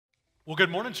Well, good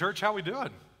morning, church. How we doing?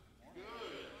 Good.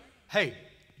 Hey,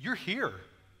 you're here.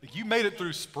 You made it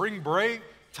through spring break,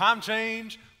 time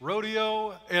change,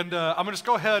 rodeo, and I'm going to just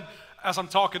go ahead as I'm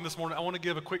talking this morning. I want to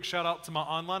give a quick shout out to my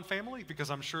online family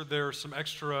because I'm sure there's some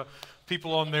extra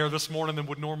people on there this morning than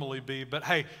would normally be. But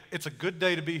hey, it's a good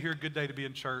day to be here, good day to be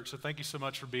in church. So thank you so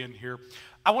much for being here.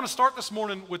 I want to start this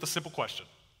morning with a simple question.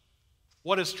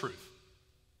 What is truth?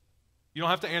 You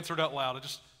don't have to answer it out loud.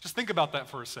 Just think about that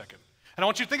for a second. And I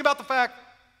want you to think about the fact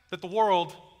that the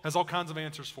world has all kinds of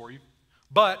answers for you,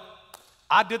 but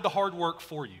I did the hard work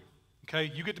for you,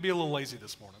 okay? You get to be a little lazy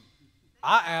this morning.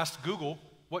 I asked Google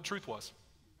what truth was.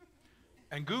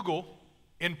 And Google,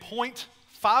 in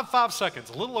 0.55 seconds,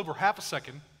 a little over half a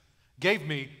second, gave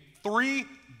me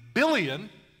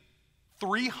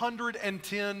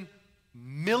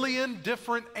 3,310,000,000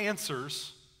 different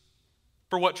answers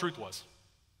for what truth was.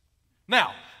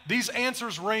 Now, these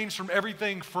answers range from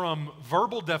everything from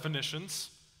verbal definitions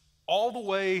all the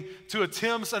way to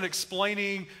attempts at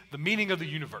explaining the meaning of the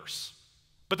universe.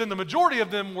 But then the majority of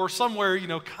them were somewhere,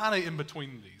 kind of in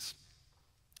between these.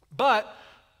 But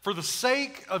for the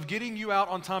sake of getting you out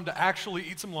on time to actually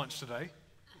eat some lunch today,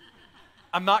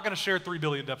 I'm not going to share 3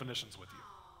 billion definitions with you.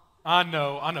 I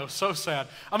know, so sad.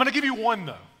 I'm going to give you one,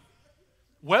 though.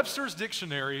 Webster's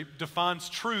dictionary defines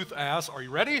truth as, are you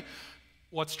ready?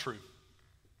 What's true?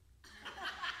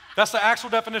 That's the actual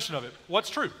definition of it. What's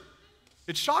true?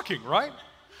 It's shocking, right?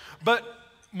 But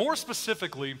more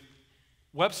specifically,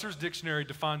 Webster's dictionary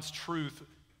defines truth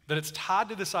that it's tied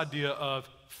to this idea of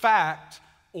fact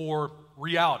or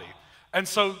reality. And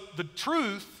so the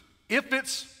truth, if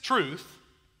it's truth,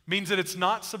 means that it's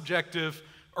not subjective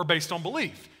or based on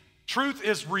belief. Truth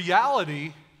is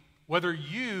reality, whether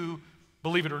you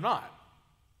believe it or not.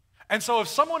 And so if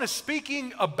someone is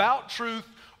speaking about truth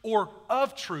or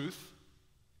of truth,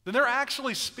 then they're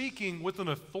actually speaking with an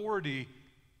authority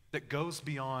that goes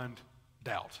beyond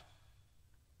doubt,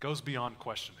 goes beyond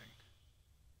questioning.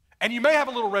 And you may have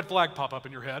a little red flag pop up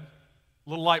in your head, a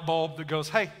little light bulb that goes,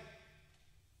 hey,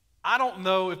 I don't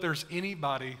know if there's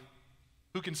anybody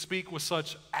who can speak with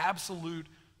such absolute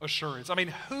assurance. I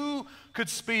mean, who could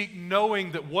speak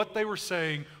knowing that what they were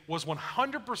saying was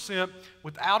 100%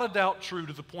 without a doubt true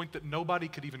to the point that nobody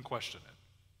could even question it?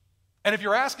 And if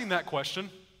you're asking that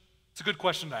question, it's a good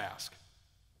question to ask.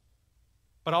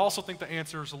 But I also think the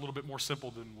answer is a little bit more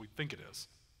simple than we think it is.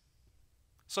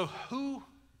 So who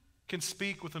can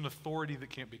speak with an authority that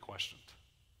can't be questioned?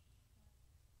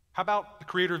 How about the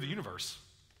creator of the universe?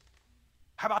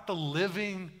 How about the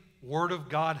living Word of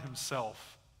God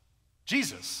himself?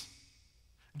 Jesus.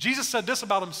 Jesus said this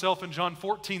about himself in John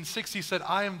 14:6. He said,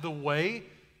 I am the way,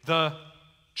 the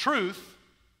truth,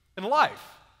 and life.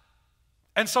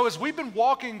 And so as we've been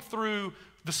walking through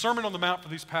the Sermon on the Mount for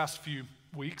these past few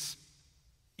weeks,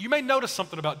 you may notice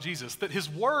something about Jesus, that his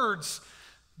words,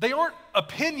 they aren't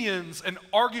opinions and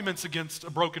arguments against a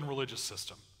broken religious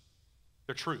system.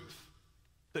 They're truth.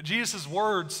 That Jesus'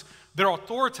 words, they're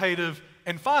authoritative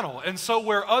and final. And so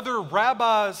where other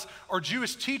rabbis or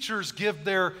Jewish teachers give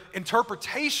their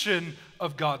interpretation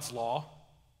of God's law,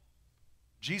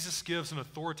 Jesus gives an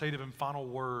authoritative and final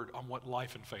word on what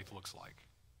life and faith looks like.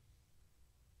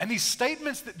 And these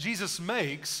statements that Jesus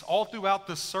makes all throughout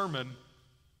this sermon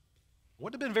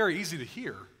wouldn't have been very easy to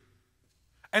hear.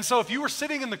 And so if you were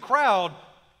sitting in the crowd,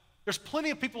 there's plenty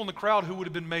of people in the crowd who would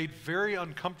have been made very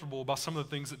uncomfortable by some of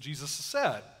the things that Jesus has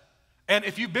said. And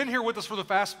if you've been here with us for the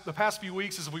past few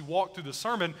weeks as we walk through the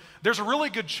sermon, there's a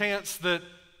really good chance that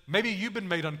maybe you've been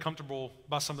made uncomfortable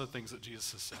by some of the things that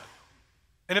Jesus has said.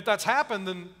 And if that's happened,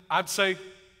 then I'd say,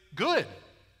 good.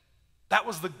 That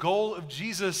was the goal of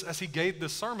Jesus as he gave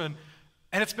this sermon.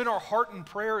 And it's been our heart and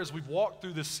prayer as we've walked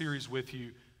through this series with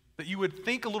you that you would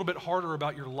think a little bit harder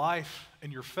about your life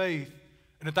and your faith,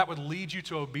 and that would lead you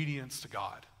to obedience to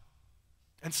God.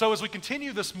 And so as we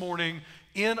continue this morning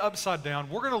in Upside Down,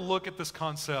 we're going to look at this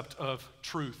concept of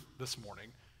truth this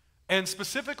morning. And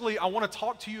specifically, I want to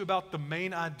talk to you about the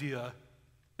main idea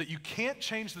that you can't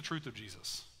change the truth of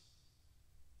Jesus,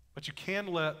 but you can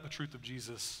let the truth of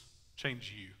Jesus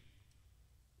change you.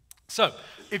 So,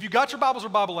 if you got your Bibles or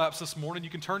Bible apps this morning, you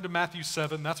can turn to Matthew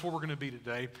 7. That's where we're going to be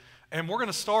today. And we're going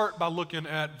to start by looking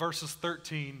at verses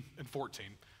 13 and 14.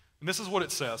 And this is what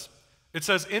it says. It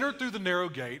says, enter through the narrow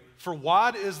gate, for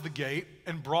wide is the gate,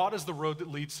 and broad is the road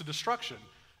that leads to destruction,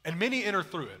 and many enter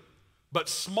through it. But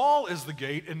small is the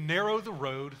gate, and narrow the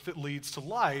road that leads to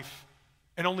life,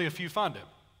 and only a few find it.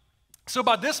 So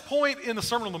by this point in the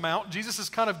Sermon on the Mount, Jesus is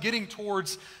kind of getting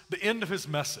towards the end of his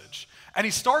message. And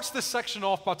he starts this section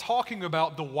off by talking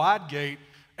about the wide gate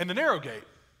and the narrow gate.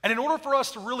 And in order for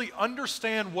us to really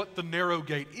understand what the narrow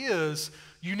gate is,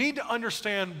 you need to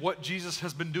understand what Jesus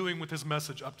has been doing with his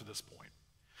message up to this point.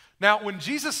 Now, when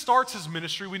Jesus starts his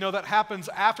ministry, we know that happens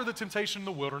after the temptation in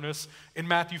the wilderness in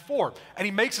Matthew 4. And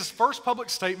he makes his first public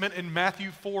statement in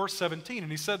Matthew 4:17. And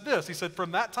he said this, he said,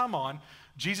 from that time on,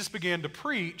 Jesus began to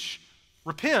preach,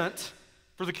 repent,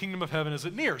 for the kingdom of heaven is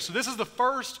at near. So this is the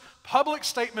first public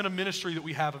statement of ministry that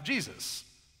we have of Jesus.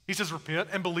 He says, repent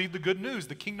and believe the good news.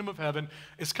 The kingdom of heaven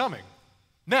is coming.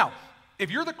 Now,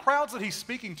 if you're the crowds that he's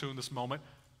speaking to in this moment,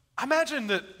 I imagine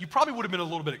that you probably would have been a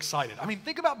little bit excited. I mean,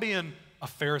 think about being a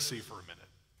Pharisee for a minute.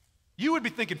 You would be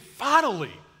thinking,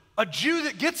 finally, a Jew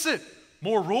that gets it.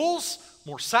 More rules,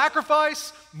 more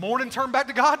sacrifice, more and turn back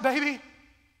to God, baby.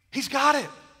 He's got it.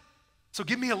 So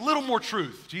give me a little more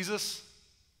truth, Jesus.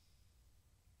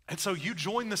 And so you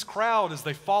join this crowd as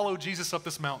they follow Jesus up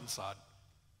this mountainside.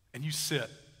 And you sit,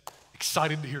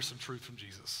 excited to hear some truth from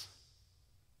Jesus.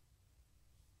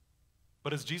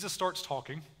 But as Jesus starts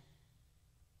talking,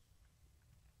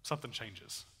 something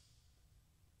changes.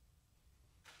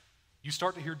 You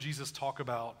start to hear Jesus talk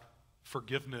about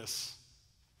forgiveness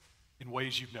in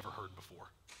ways you've never heard before.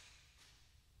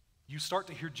 You start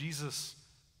to hear Jesus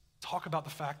talk about the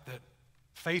fact that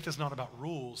faith is not about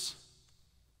rules,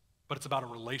 but it's about a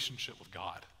relationship with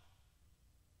God.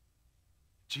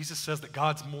 Jesus says that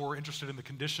God's more interested in the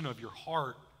condition of your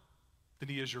heart than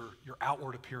he is your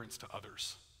outward appearance to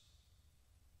others.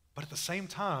 But at the same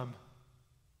time,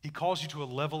 he calls you to a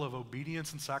level of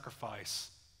obedience and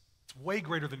sacrifice. It's way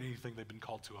greater than anything they've been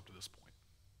called to up to this point.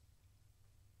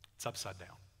 It's upside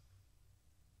down.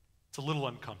 It's a little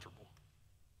uncomfortable.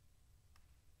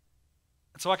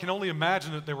 And so I can only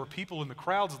imagine that there were people in the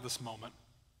crowds at this moment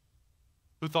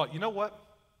who thought, you know what?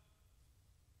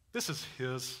 This is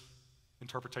his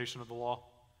interpretation of the law.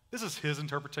 This is his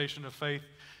interpretation of faith.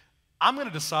 I'm going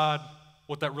to decide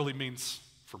what that really means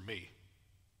for me.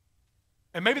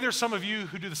 And maybe there's some of you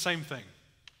who do the same thing.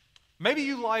 Maybe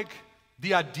you like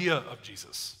the idea of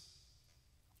Jesus.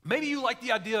 Maybe you like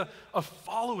the idea of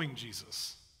following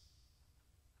Jesus.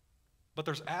 But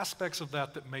there's aspects of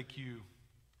that that make you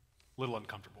a little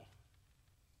uncomfortable.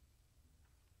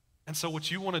 And so what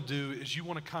you want to do is you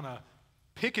want to kind of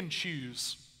pick and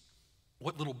choose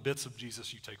what little bits of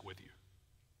Jesus you take with you.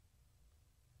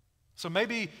 So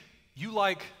maybe you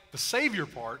like the Savior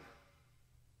part,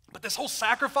 but this whole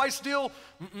sacrifice deal,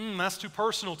 that's too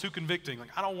personal, too convicting. Like,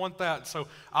 I don't want that, so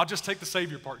I'll just take the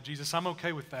Savior part, Jesus. I'm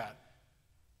okay with that.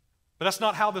 But that's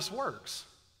not how this works.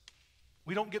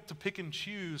 We don't get to pick and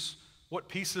choose what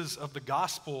pieces of the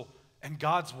gospel and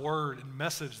God's word and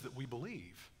message that we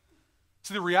believe.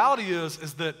 See, the reality is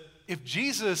that if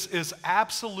Jesus is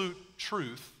absolute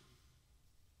truth,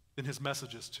 then his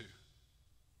message is too.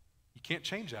 You can't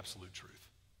change absolute truth.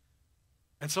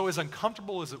 And so as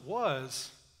uncomfortable as it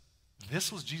was,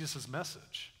 this was Jesus'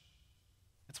 message.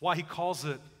 It's why he calls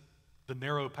it the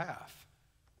narrow path.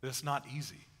 That it's not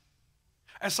easy.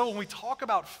 And so when we talk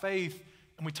about faith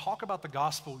and we talk about the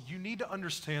gospel, you need to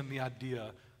understand the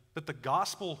idea that the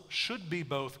gospel should be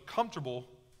both comfortable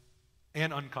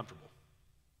and uncomfortable.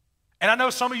 And I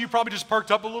know some of you probably just perked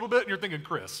up a little bit and you're thinking,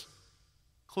 Chris,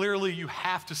 clearly you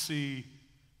have to see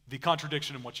the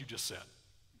contradiction in what you just said.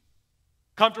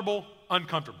 Comfortable,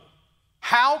 uncomfortable.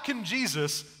 How can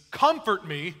Jesus comfort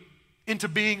me into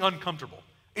being uncomfortable?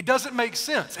 It doesn't make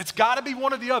sense. It's got to be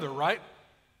one or the other, right?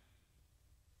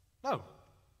 No.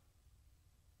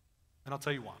 And I'll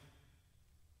tell you why.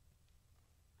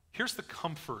 Here's the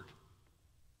comfort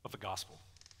of the gospel.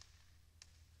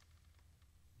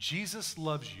 Jesus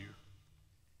loves you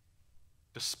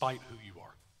despite who you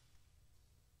are.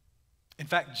 In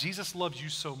fact, Jesus loves you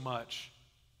so much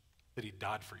that he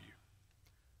died for you.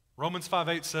 Romans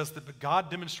 5:8 says that, but God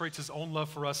demonstrates his own love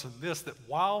for us in this, that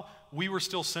while we were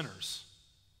still sinners,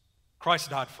 Christ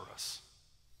died for us.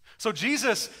 So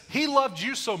Jesus, he loved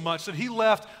you so much that he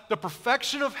left the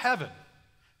perfection of heaven.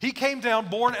 He came down,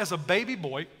 born as a baby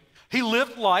boy. He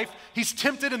lived life. He's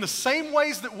tempted in the same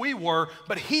ways that we were,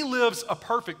 but he lives a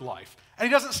perfect life. And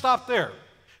he doesn't stop there.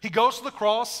 He goes to the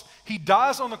cross. He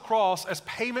dies on the cross as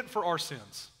payment for our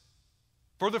sins,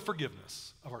 for the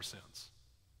forgiveness of our sins.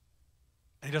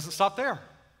 And he doesn't stop there.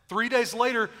 3 days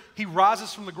later, he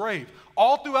rises from the grave.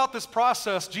 All throughout this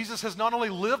process, Jesus has not only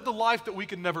lived the life that we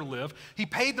could never live, he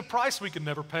paid the price we could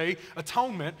never pay,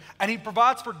 atonement, and he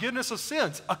provides forgiveness of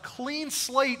sins, a clean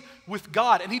slate with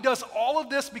God. And he does all of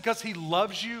this because he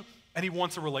loves you and he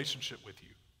wants a relationship with you.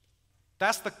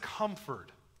 That's the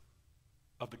comfort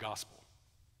of the gospel.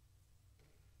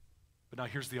 But now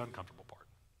here's the uncomfortable part.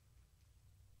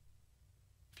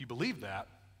 If you believe that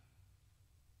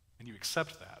and you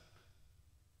accept that,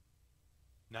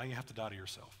 now you have to die to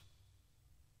yourself.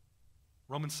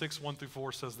 Romans 6, 1 through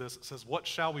 4 says this. It says, what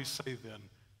shall we say then?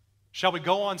 Shall we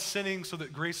go on sinning so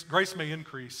that grace may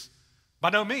increase?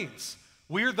 By no means.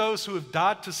 We are those who have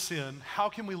died to sin. How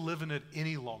can we live in it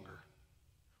any longer?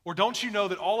 Or don't you know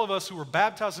that all of us who were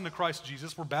baptized into Christ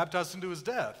Jesus were baptized into his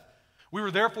death? We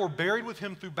were therefore buried with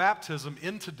him through baptism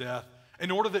into death,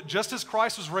 in order that just as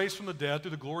Christ was raised from the dead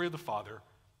through the glory of the Father,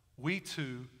 we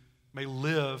too may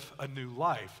live a new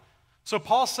life. So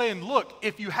Paul's saying, look,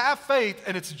 if you have faith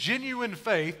and it's genuine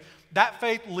faith, that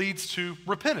faith leads to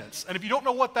repentance. And if you don't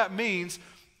know what that means,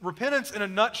 repentance in a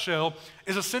nutshell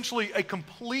is essentially a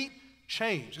complete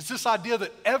change. It's this idea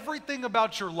that everything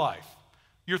about your life,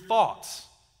 your thoughts,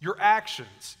 your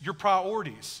actions, your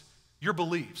priorities, your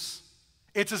beliefs,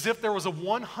 it's as if there was a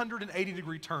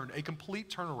 180-degree turn, a complete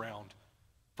turnaround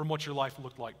from what your life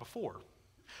looked like before.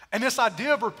 And this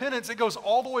idea of repentance, it goes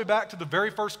all the way back to the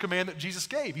very first command that Jesus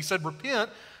gave. He said, repent,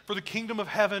 for the kingdom of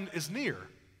heaven is near.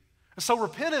 And so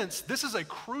repentance, this is a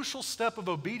crucial step of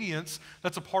obedience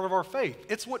that's a part of our faith.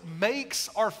 It's what makes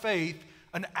our faith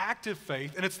an active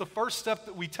faith, and it's the first step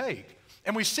that we take.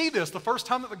 And we see this the first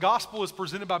time that the gospel is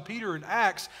presented by Peter in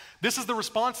Acts. This is the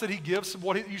response that he gives of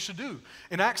what you should do.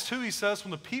 In Acts 2, he says,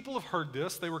 when the people have heard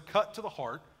this, they were cut to the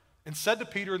heart and said to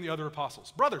Peter and the other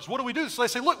apostles, brothers, what do we do? So they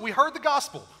say, look, we heard the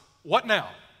gospel. What now?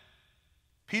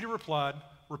 Peter replied,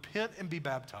 repent and be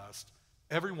baptized,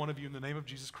 every one of you, in the name of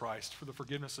Jesus Christ, for the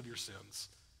forgiveness of your sins,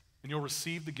 and you'll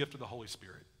receive the gift of the Holy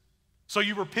Spirit. So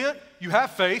you repent, you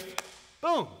have faith,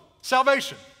 boom,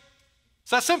 salvation. It's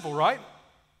that simple, right?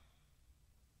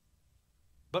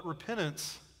 But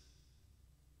repentance,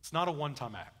 it's not a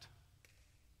one-time act.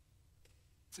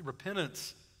 See,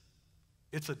 repentance,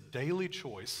 it's a daily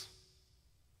choice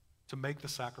to make the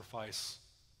sacrifice,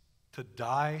 to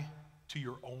die to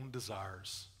your own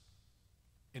desires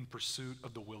in pursuit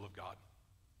of the will of God.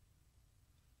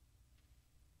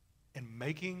 And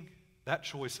making that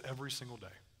choice every single day,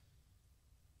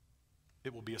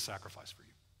 it will be a sacrifice for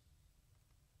you.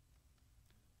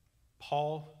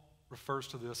 Paul refers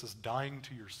to this as dying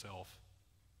to yourself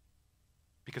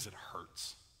because it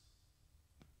hurts.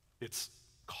 It's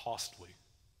costly.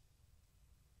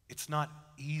 It's not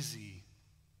easy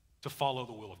to follow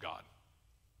the will of God.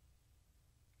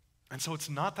 And so it's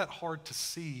not that hard to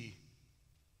see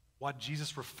why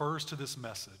Jesus refers to this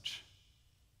message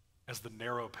as the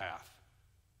narrow path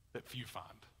that few find.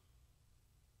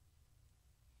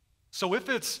 So if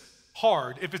it's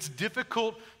hard, if it's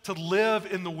difficult to live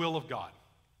in the will of God,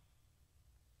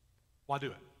 why do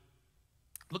it?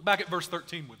 Look back at verse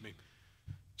 13 with me.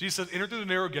 Jesus says, enter through the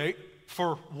narrow gate,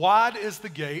 for wide is the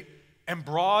gate and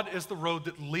broad is the road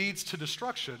that leads to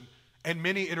destruction, and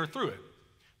many enter through it.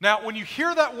 Now, when you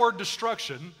hear that word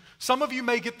destruction, some of you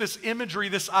may get this imagery,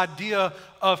 this idea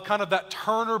of kind of that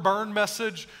turn or burn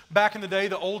message back in the day,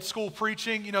 the old school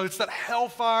preaching. You know, it's that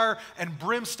hellfire and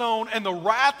brimstone and the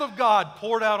wrath of God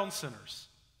poured out on sinners.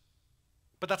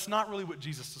 But that's not really what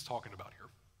Jesus is talking about here.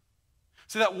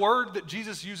 See, that word that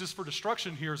Jesus uses for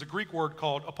destruction here is a Greek word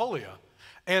called apolia.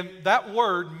 And that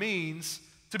word means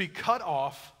to be cut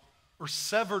off or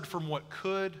severed from what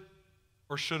could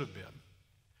or should have been.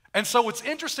 And so what's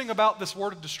interesting about this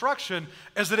word of destruction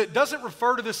is that it doesn't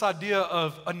refer to this idea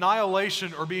of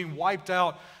annihilation or being wiped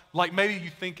out like maybe you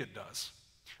think it does.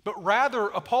 But rather,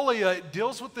 apolia, it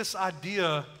deals with this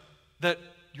idea that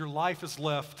your life is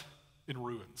left in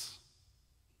ruins,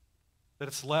 that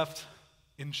it's left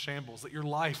in shambles, that your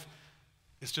life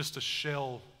is just a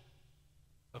shell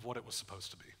of what it was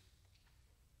supposed to be.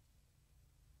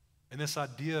 And this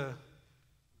idea,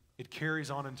 it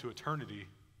carries on into eternity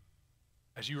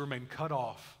as you remain cut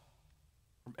off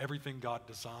from everything God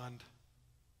designed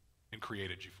and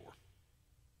created you for.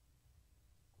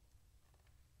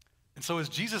 And so as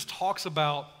Jesus talks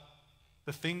about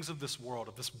the things of this world,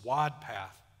 of this wide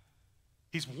path,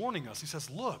 he's warning us. He says,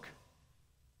 look,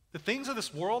 the things of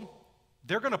this world,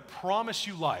 they're going to promise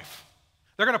you life.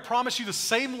 They're going to promise you the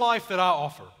same life that I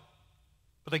offer,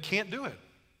 but they can't do it.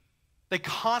 They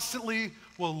constantly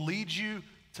will lead you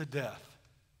to death.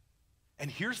 And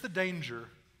here's the danger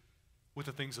with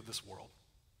the things of this world.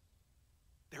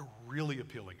 They're really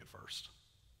appealing at first.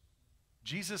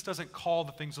 Jesus doesn't call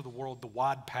the things of the world the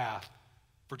wide path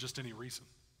for just any reason.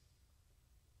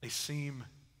 They seem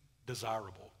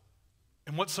desirable.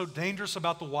 And what's so dangerous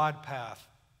about the wide path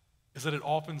is that it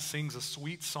often sings a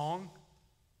sweet song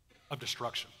of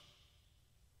destruction.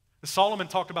 Solomon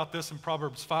talked about this in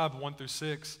Proverbs 5, 1 through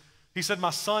 6. He said, my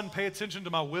son, pay attention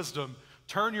to my wisdom.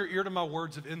 Turn your ear to my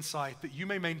words of insight, that you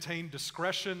may maintain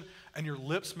discretion and your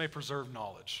lips may preserve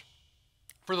knowledge.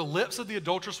 For the lips of the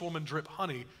adulterous woman drip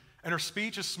honey, and her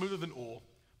speech is smoother than oil.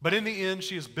 But in the end,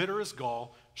 she is bitter as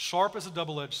gall, sharp as a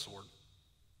double-edged sword.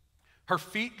 Her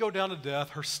feet go down to death.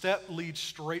 Her step leads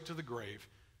straight to the grave.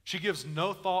 She gives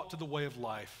no thought to the way of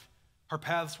life. Her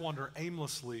paths wander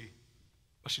aimlessly,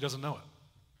 but she doesn't know it.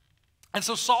 And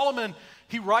so Solomon,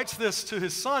 he writes this to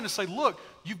his son to say, look,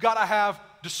 you've got to have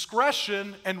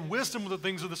discretion and wisdom with the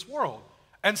things of this world.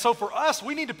 And so for us,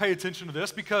 we need to pay attention to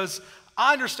this because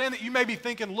I understand that you may be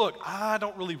thinking, look, I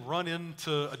don't really run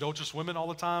into adulterous women all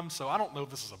the time, so I don't know if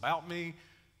this is about me.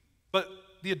 But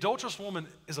the adulterous woman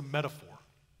is a metaphor.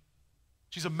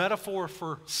 She's a metaphor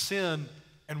for sin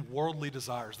and worldly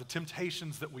desires, the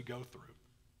temptations that we go through.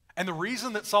 And the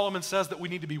reason that Solomon says that we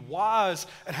need to be wise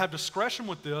and have discretion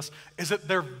with this is that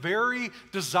they're very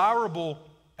desirable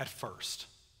at first,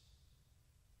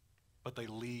 but they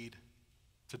lead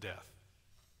to death.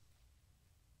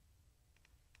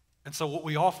 And so what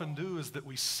we often do is that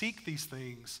we seek these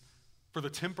things for the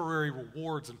temporary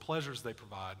rewards and pleasures they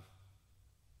provide.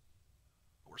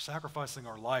 But we're sacrificing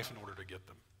our life in order to get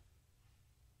them.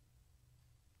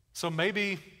 So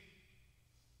maybe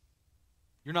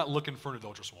you're not looking for an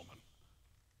adulterous woman,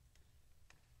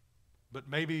 but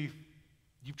maybe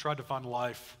you've tried to find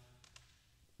life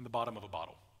in the bottom of a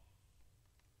bottle.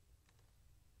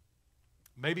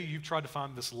 Maybe you've tried to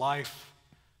find this life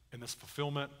and this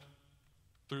fulfillment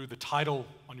through the title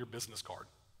on your business card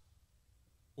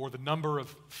or the number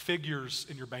of figures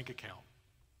in your bank account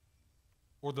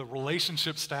or the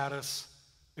relationship status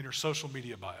in your social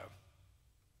media bio.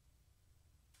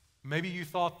 Maybe you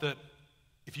thought that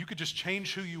if you could just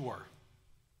change who you were,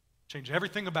 change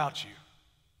everything about you,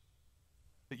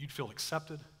 that you'd feel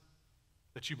accepted,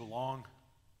 that you belong,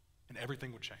 and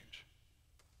everything would change.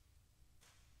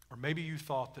 Or maybe you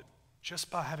thought that just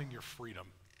by having your freedom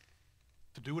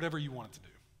to do whatever you wanted to do,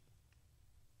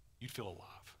 you'd feel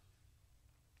alive.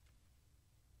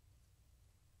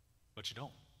 But you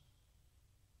don't.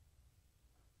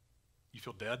 You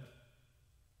feel dead.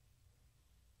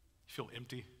 You feel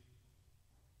empty,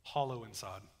 hollow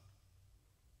inside,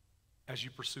 as you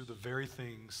pursue the very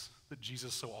things that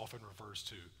Jesus so often refers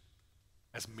to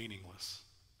as meaningless,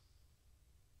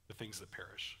 the things that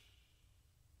perish.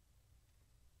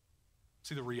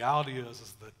 See, the reality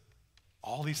is that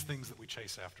all these things that we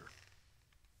chase after,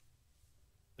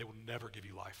 they will never give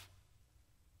you life,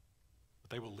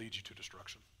 but they will lead you to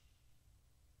destruction.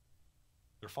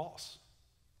 They're false.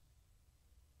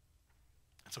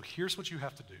 And so here's what you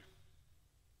have to do.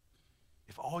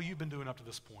 If all you've been doing up to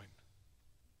this point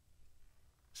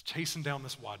is chasing down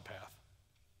this wide path,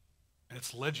 and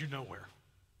it's led you nowhere,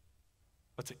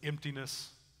 but to emptiness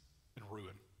and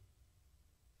ruin,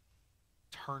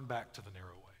 turn back to the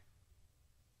narrow way.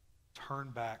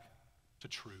 Turn back to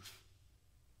truth.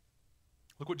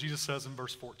 Look what Jesus says in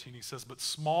verse 14. He says, "But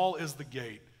small is the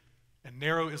gate, and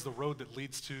narrow is the road that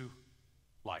leads to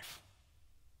life."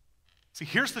 See,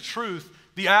 here's the truth,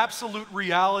 the absolute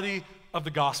reality of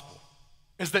the gospel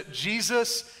is that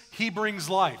Jesus, he brings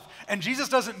life. And Jesus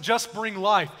doesn't just bring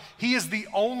life. He is the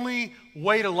only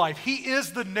way to life. He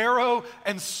is the narrow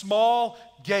and small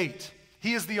gate.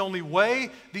 He is the only way,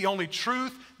 the only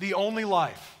truth, the only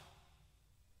life.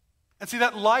 And see,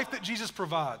 that life that Jesus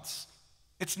provides,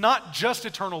 it's not just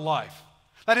eternal life.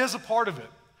 That is a part of it.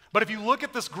 But if you look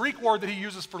at this Greek word that he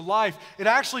uses for life, it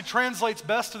actually translates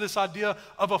best to this idea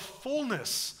of a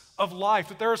fullness of life,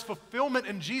 that there is fulfillment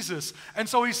in Jesus. And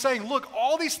so he's saying, look,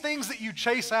 all these things that you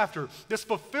chase after, this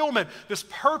fulfillment, this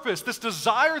purpose, this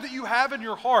desire that you have in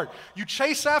your heart, you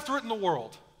chase after it in the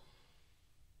world,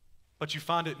 but you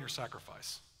find it in your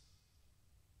sacrifice.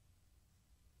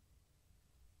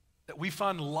 That we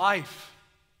find life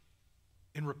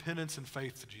in repentance and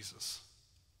faith to Jesus.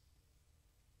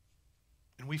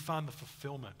 And we find the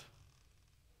fulfillment,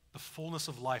 the fullness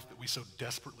of life that we so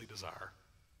desperately desire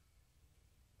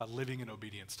by living in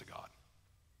obedience to God.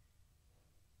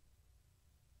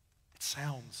 It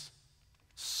sounds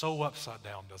so upside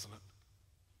down, doesn't it?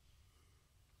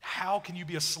 How can you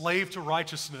be a slave to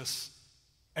righteousness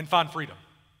and find freedom?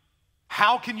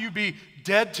 How can you be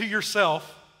dead to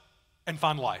yourself and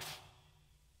find life?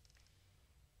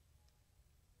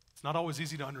 It's not always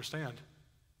easy to understand,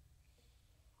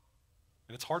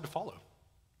 and it's hard to follow,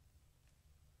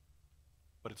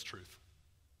 but it's truth.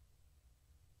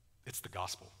 It's the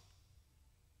gospel.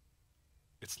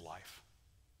 It's life.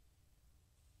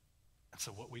 And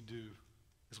so what we do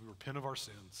is we repent of our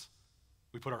sins.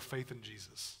 We put our faith in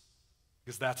Jesus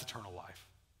because that's eternal life.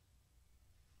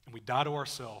 And we die to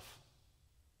ourselves.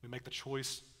 We make the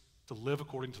choice to live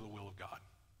according to the will of God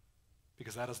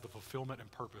because that is the fulfillment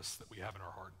and purpose that we have in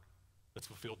our heart that's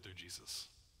fulfilled through Jesus.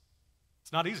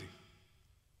 It's not easy,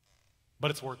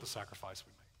 but it's worth the sacrifice we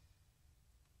make.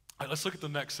 All right, let's look at the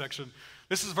next section.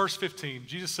 This is verse 15.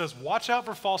 Jesus says, watch out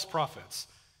for false prophets.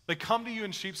 They come to you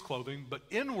in sheep's clothing, but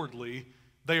inwardly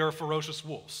they are ferocious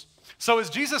wolves. So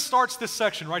as Jesus starts this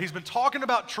section, right, he's been talking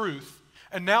about truth,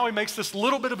 and now he makes this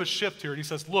little bit of a shift here, and he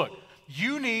says, look,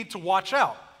 you need to watch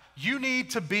out. You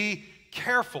need to be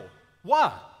careful.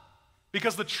 Why?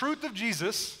 Because the truth of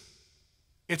Jesus,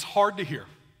 it's hard to hear,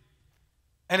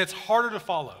 and it's harder to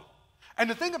follow. And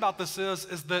the thing about this is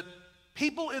that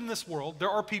people in this world, there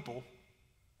are people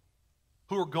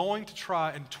who are going to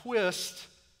try and twist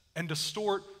and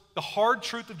distort the hard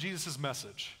truth of Jesus'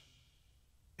 message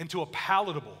into a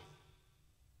palatable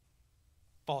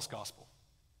false gospel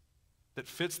that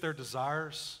fits their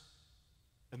desires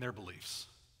and their beliefs.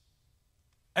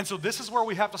 And so this is where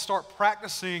we have to start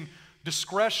practicing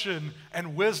discretion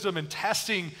and wisdom and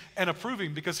testing and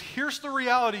approving, because here's the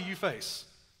reality you face,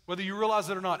 whether you realize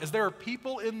it or not, is there are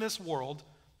people in this world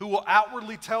who will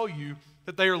outwardly tell you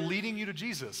that they are leading you to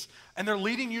Jesus, and they're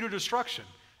leading you to destruction.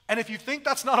 And if you think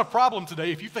that's not a problem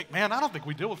today, if you think, man, I don't think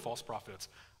we deal with false prophets,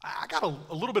 I got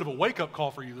a little bit of a wake-up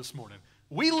call for you this morning.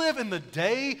 We live in the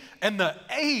day and the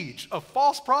age of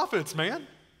false prophets, man.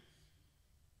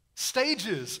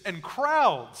 Stages and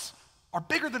crowds are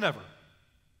bigger than ever.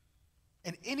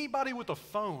 And anybody with a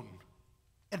phone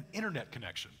and internet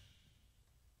connection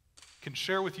can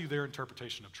share with you their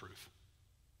interpretation of truth.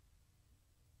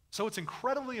 So it's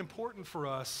incredibly important for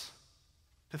us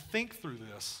to think through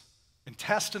this and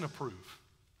test and approve.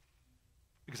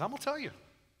 Because I'm going to tell you,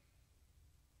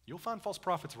 you'll find false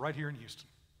prophets right here in Houston,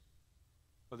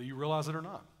 whether you realize it or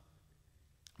not.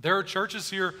 There are churches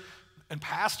here and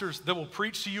pastors that will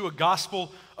preach to you a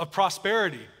gospel of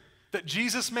prosperity, that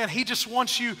Jesus, man, he just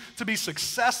wants you to be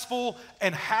successful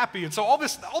and happy. And so all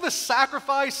this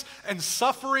sacrifice and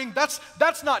suffering, that's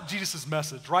not Jesus'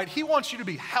 message, right? He wants you to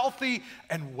be healthy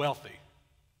and wealthy.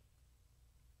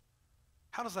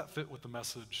 How does that fit with the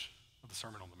message of the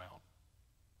Sermon on the Mount?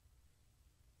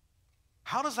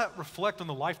 How does that reflect on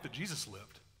the life that Jesus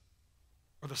lived,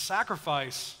 or the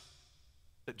sacrifice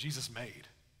that Jesus made?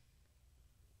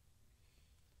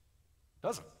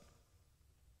 Doesn't.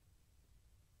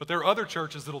 But there are other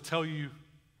churches that'll tell you,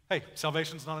 hey,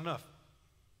 salvation's not enough.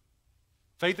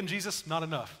 Faith in Jesus, not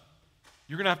enough.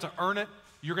 You're going to have to earn it.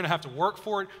 You're going to have to work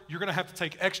for it. You're going to have to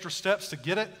take extra steps to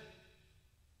get it.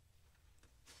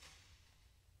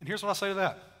 And here's what I say to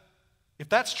that. If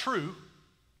that's true,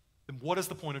 then what is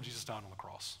the point of Jesus dying on the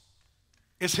cross?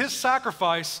 Is his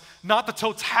sacrifice not the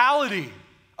totality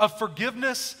of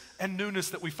forgiveness and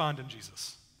newness that we find in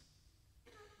Jesus?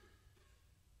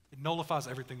 It nullifies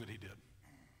everything that he did.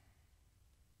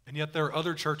 And yet there are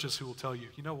other churches who will tell you,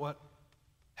 you know what?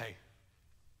 Hey,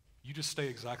 you just stay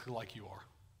exactly like you are,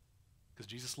 because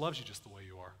Jesus loves you just the way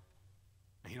you are,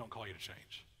 and he don't call you to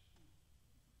change.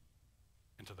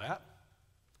 And to that,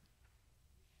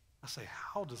 I say,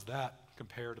 how does that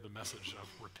compare to the message of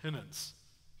repentance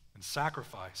and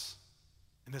sacrifice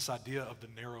and this idea of the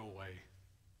narrow way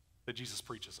that Jesus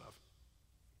preaches of?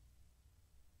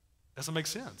 Doesn't make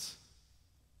sense.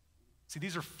 See,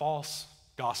 these are false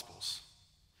gospels.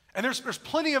 And there's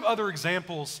plenty of other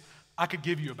examples I could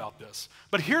give you about this.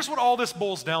 But here's what all this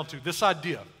boils down to, this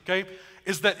idea, okay,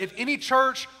 is that if any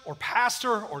church or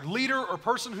pastor or leader or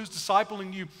person who's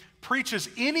discipling you preaches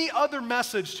any other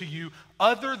message to you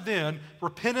other than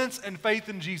repentance and faith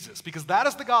in Jesus, because that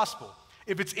is the gospel.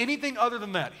 If it's anything other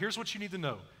than that, here's what you need to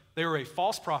know. They are a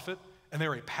false prophet, and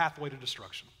they're a pathway to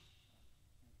destruction.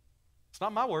 It's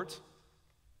not my words.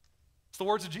 It's the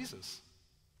words of Jesus.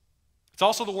 It's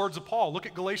also the words of Paul. Look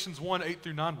at Galatians 1, 8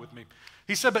 through 9 with me.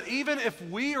 He said, but even if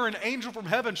we or an angel from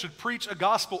heaven should preach a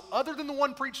gospel other than the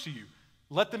one preached to you,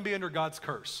 let them be under God's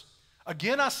curse.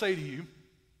 Again, I say to you,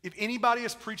 if anybody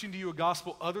is preaching to you a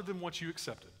gospel other than what you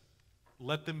accepted,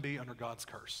 let them be under God's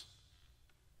curse.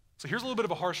 So here's a little bit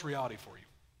of a harsh reality for you.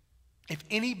 If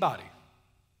anybody,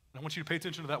 and I want you to pay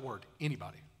attention to that word,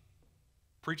 anybody,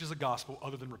 preaches a gospel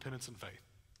other than repentance and faith,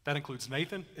 that includes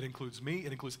Nathan, it includes me,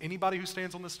 it includes anybody who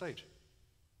stands on this stage.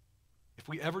 If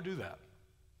we ever do that,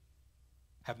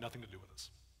 have nothing to do with us.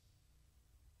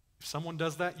 If someone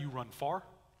does that, you run far,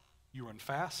 you run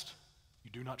fast, you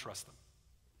do not trust them.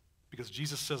 Because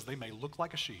Jesus says they may look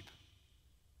like a sheep,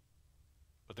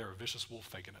 but they're a vicious wolf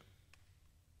faking it.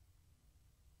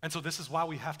 And so this is why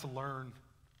we have to learn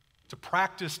to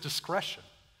practice discretion,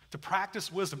 to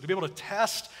practice wisdom, to be able to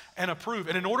test and approve.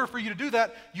 And in order for you to do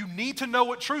that, you need to know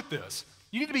what truth is.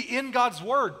 You need to be in God's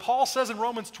word. Paul says in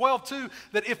Romans 12:2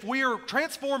 that if we are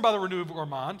transformed by the renewal of our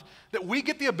mind, that we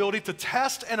get the ability to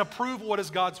test and approve what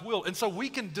is God's will. And so we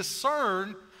can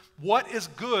discern what is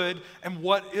good and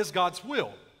what is God's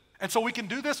will. And so we can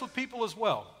do this with people as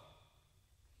well.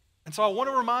 And so I want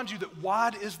to remind you that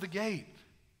wide is the gate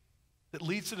that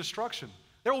leads to destruction.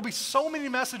 There will be so many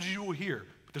messages you will hear,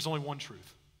 but there's only one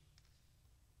truth.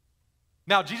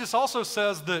 Now, Jesus also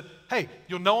says that, hey,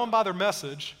 you'll know them by their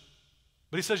message,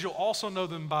 but he says you'll also know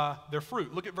them by their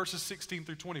fruit. Look at verses 16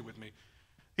 through 20 with me.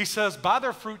 He says, by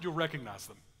their fruit you'll recognize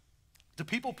them. Do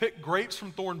people pick grapes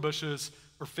from thorn bushes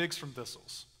or figs from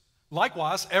thistles?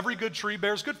 Likewise, every good tree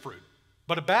bears good fruit,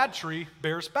 but a bad tree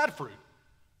bears bad fruit.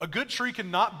 A good tree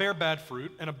cannot bear bad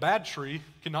fruit, and a bad tree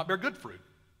cannot bear good fruit.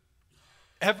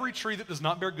 Every tree that does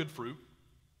not bear good fruit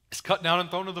is cut down and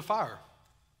thrown into the fire.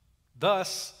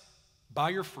 Thus, by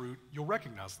your fruit, you'll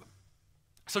recognize them.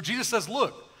 So Jesus says,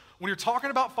 look, when you're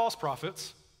talking about false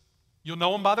prophets, you'll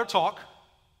know them by their talk,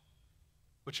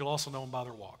 but you'll also know them by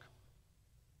their walk.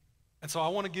 And so I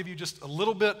want to give you just a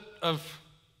little bit of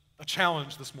a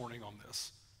challenge this morning on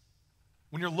this.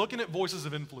 When you're looking at voices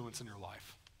of influence in your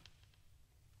life,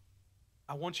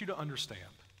 I want you to understand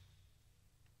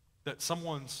that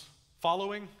someone's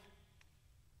following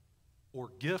or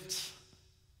gifts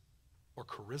or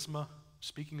charisma,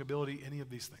 speaking ability, any of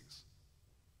these things,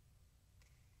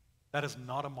 that is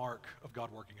not a mark of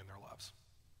God working in their lives.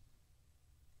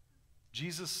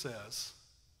 Jesus says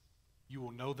you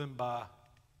will know them by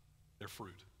their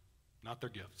fruit, not their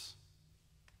gifts.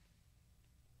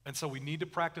 And so we need to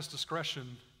practice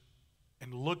discretion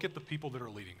and look at the people that are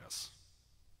leading us.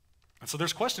 And so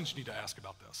there's questions you need to ask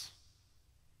about this.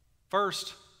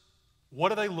 First, what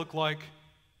do they look like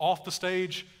off the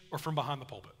stage or from behind the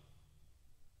pulpit?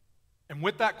 And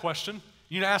with that question,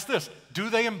 you need to ask this: do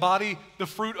they embody the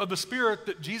fruit of the Spirit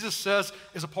that Jesus says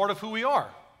is a part of who we are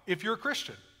if you're a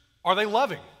Christian? Are they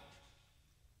loving?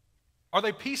 Are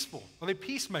they peaceful? Are they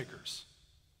peacemakers?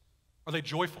 Are they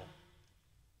joyful?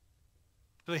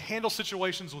 Do they handle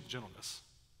situations with gentleness?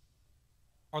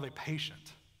 Are they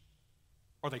patient?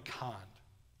 Are they kind?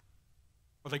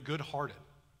 Are they good-hearted?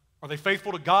 Are they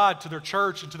faithful to God, to their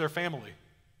church, and to their family?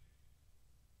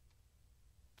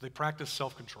 Do they practice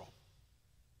self-control?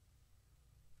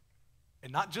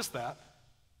 And not just that,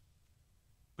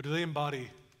 but do they embody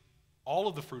all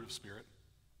of the fruit of Spirit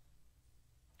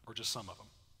or just some of them?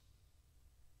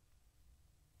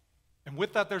 And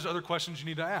with that, there's other questions you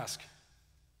need to ask.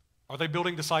 Are they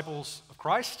building disciples of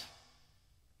Christ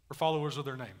or followers of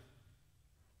their name?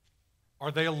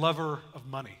 Are they a lover of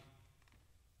money?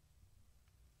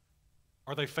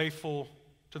 Are they faithful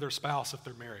to their spouse if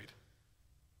they're married?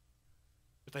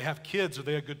 If they have kids, are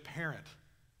they a good parent?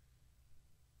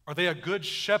 Are they a good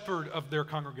shepherd of their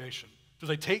congregation? Do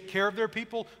they take care of their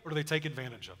people or do they take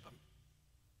advantage of them?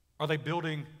 Are they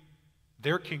building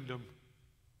their kingdom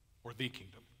or the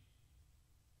kingdom?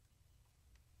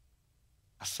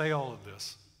 I say all of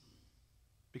this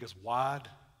because wide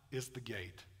is the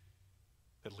gate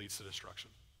that leads to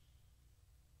destruction.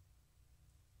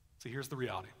 See, here's the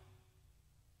reality.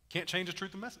 Can't change the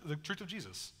truth of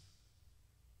Jesus.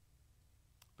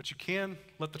 But you can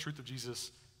let the truth of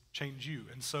Jesus change you.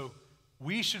 And so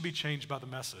we should be changed by the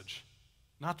message,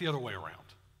 not the other way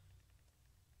around.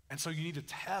 And so you need to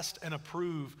test and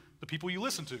approve the people you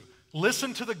listen to.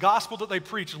 Listen to the gospel that they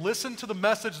preach. Listen to the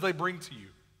message they bring to you.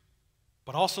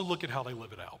 But also look at how they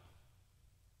live it out.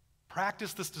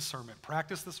 Practice this discernment.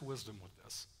 Practice this wisdom with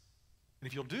this. And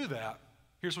if you'll do that,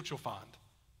 here's what you'll find.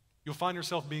 You'll find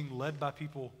yourself being led by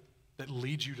people that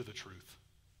lead you to the truth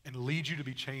and lead you to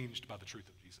be changed by the truth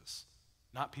of Jesus,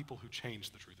 not people who change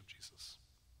the truth of Jesus.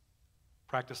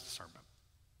 Practice discernment.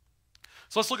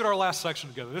 So let's look at our last section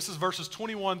together. This is verses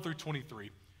 21 through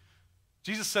 23.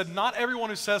 Jesus said, "Not everyone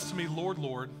who says to me, 'Lord,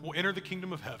 Lord,' will enter the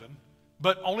kingdom of heaven,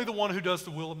 but only the one who does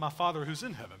the will of my Father who's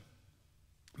in heaven.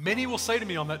 Many will say to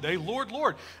me on that day, 'Lord,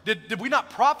 Lord, did we not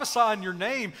prophesy in your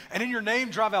name, and in your name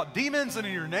drive out demons, and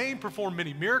in your name perform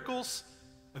many miracles?'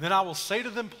 And then I will say to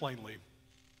them plainly,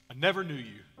 'I never knew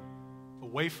you.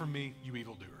 Away from me, you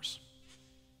evildoers.'"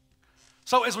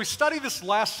 So as we study this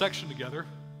last section together,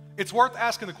 it's worth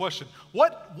asking the question,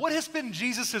 what has been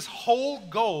Jesus' whole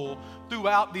goal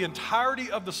throughout the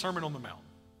entirety of the Sermon on the Mount?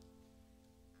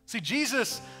 See,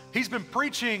 Jesus, he's been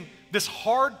preaching this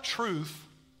hard truth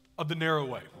of the narrow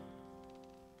way.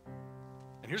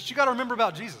 And here's what you got to remember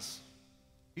about Jesus.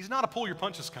 He's not a pull your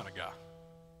punches kind of guy.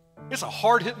 It's a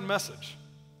hard-hitting message,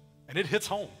 and it hits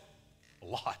home a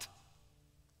lot.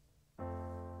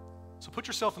 So put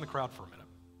yourself in the crowd for a minute.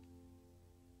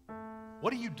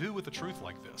 What do you do with a truth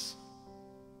like this?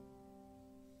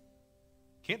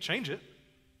 Can't change it.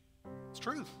 It's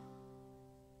truth.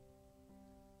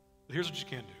 But here's what you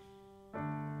can do.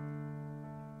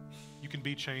 You can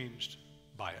be changed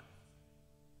by it.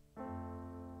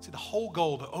 See, the whole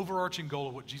goal, the overarching goal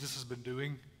of what Jesus has been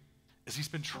doing is he's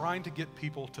been trying to get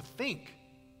people to think.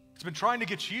 He's been trying to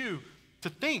get you to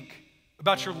think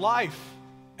about your life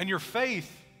and your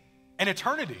faith and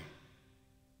eternity.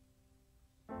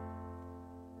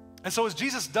 And so as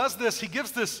Jesus does this, he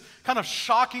gives this kind of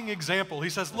shocking example. He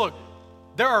says, look,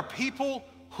 there are people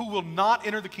who will not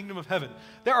enter the kingdom of heaven.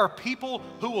 There are people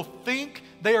who will think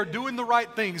they are doing the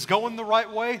right things, going the right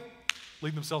way,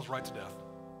 lead themselves right to death.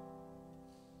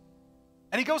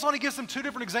 And he goes on, he gives them two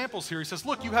different examples here. He says,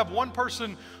 look, you have one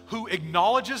person who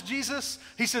acknowledges Jesus.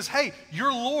 He says, hey,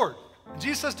 you're Lord. And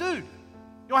Jesus says, dude,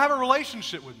 you don't have a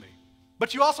relationship with me.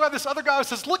 But you also have this other guy who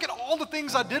says, look at all the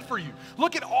things I did for you.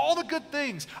 Look at all the good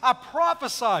things. I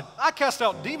prophesied. I cast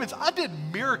out demons. I did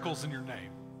miracles in your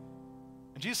name.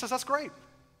 And Jesus says, that's great.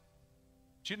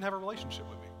 But you didn't have a relationship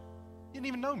with me. You didn't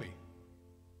even know me.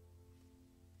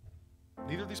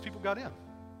 Neither of these people got in.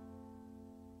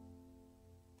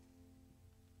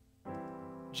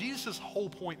 Jesus' whole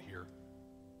point here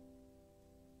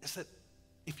is that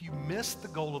if you miss the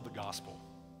goal of the gospel,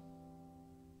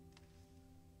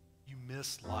 you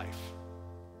miss life.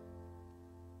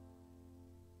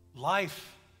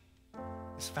 Life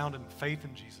is found in faith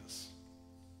in Jesus.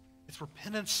 It's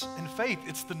repentance and faith.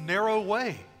 It's the narrow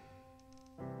way.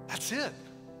 That's it.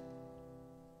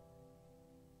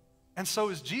 And so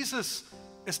as Jesus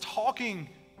is talking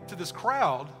to this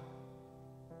crowd,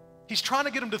 he's trying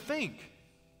to get them to think,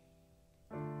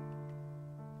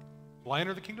 will I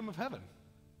enter the kingdom of heaven?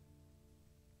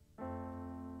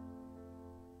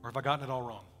 Or have I gotten it all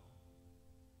wrong?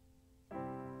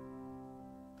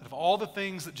 That of all the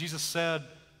things that Jesus said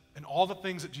and all the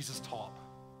things that Jesus taught,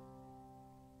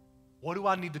 what do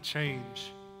I need to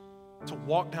change to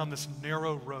walk down this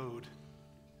narrow road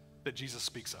that Jesus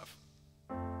speaks of?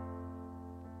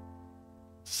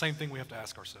 It's the same thing we have to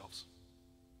ask ourselves.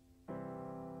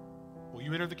 Will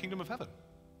you enter the kingdom of heaven?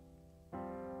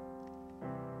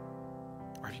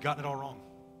 Or have you gotten it all wrong?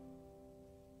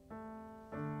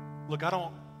 Look, I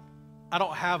don't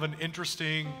have an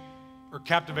interesting or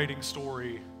captivating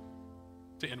story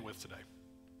to end with today.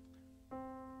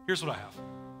 Here's what I have.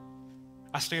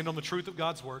 I stand on the truth of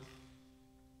God's word,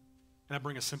 and I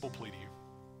bring a simple plea to you.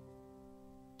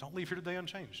 Don't leave here today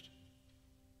unchanged.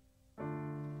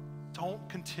 Don't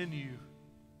continue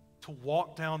to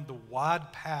walk down the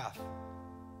wide path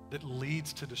that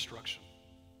leads to destruction,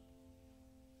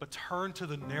 but turn to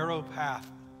the narrow path,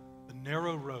 the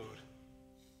narrow road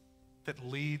that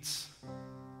leads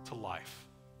to life.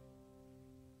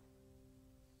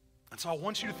 And so I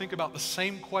want you to think about the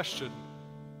same question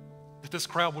that this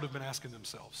crowd would have been asking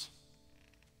themselves.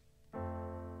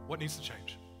 What needs to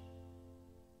change?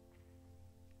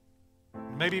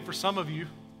 Maybe for some of you,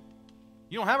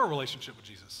 you don't have a relationship with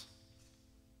Jesus.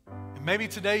 And maybe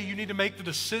today you need to make the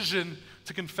decision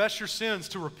to confess your sins,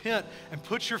 to repent, and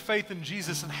put your faith in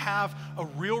Jesus and have a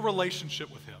real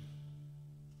relationship with him.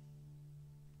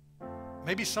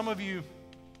 Maybe some of you,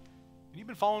 you've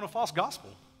been following a false gospel.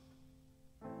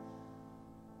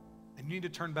 And you need to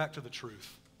turn back to the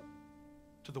truth,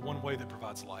 to the one way that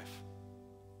provides life.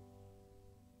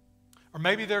 Or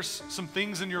maybe there's some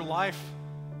things in your life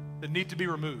that need to be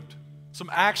removed, some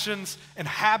actions and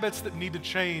habits that need to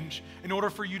change in order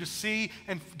for you to see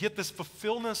and get this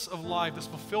fulfillment of life, this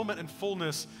fulfillment and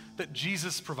fullness that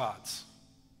Jesus provides.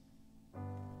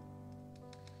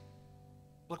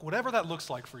 Look, whatever that looks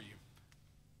like for you,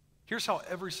 here's how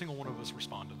every single one of us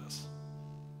respond to this.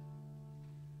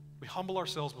 We humble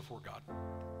ourselves before God.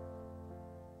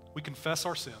 We confess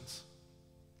our sins.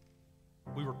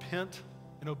 We repent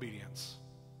in obedience.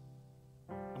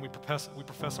 And we profess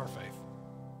our faith.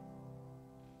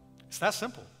 It's that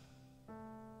simple.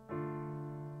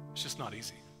 It's just not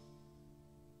easy.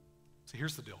 So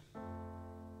here's the deal.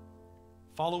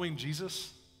 Following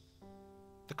Jesus,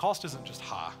 the cost isn't just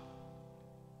high.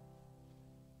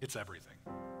 It's everything.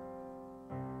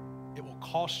 It will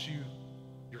cost you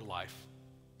your life.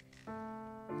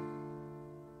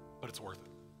 But it's worth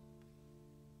it.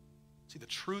 See, the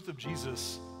truth of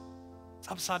Jesus is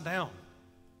upside down.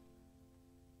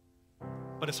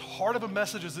 But as hard of a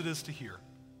message as it is to hear,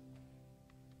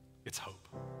 it's hope.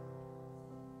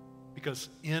 Because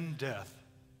in death,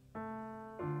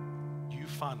 you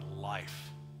find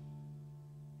life.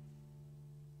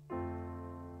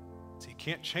 See, you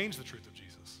can't change the truth of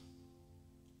Jesus.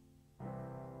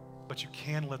 But you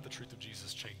can let the truth of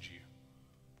Jesus change you.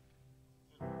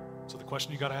 So the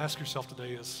question you got to ask yourself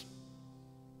today is,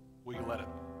 will you let it?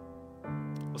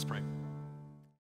 Let's pray.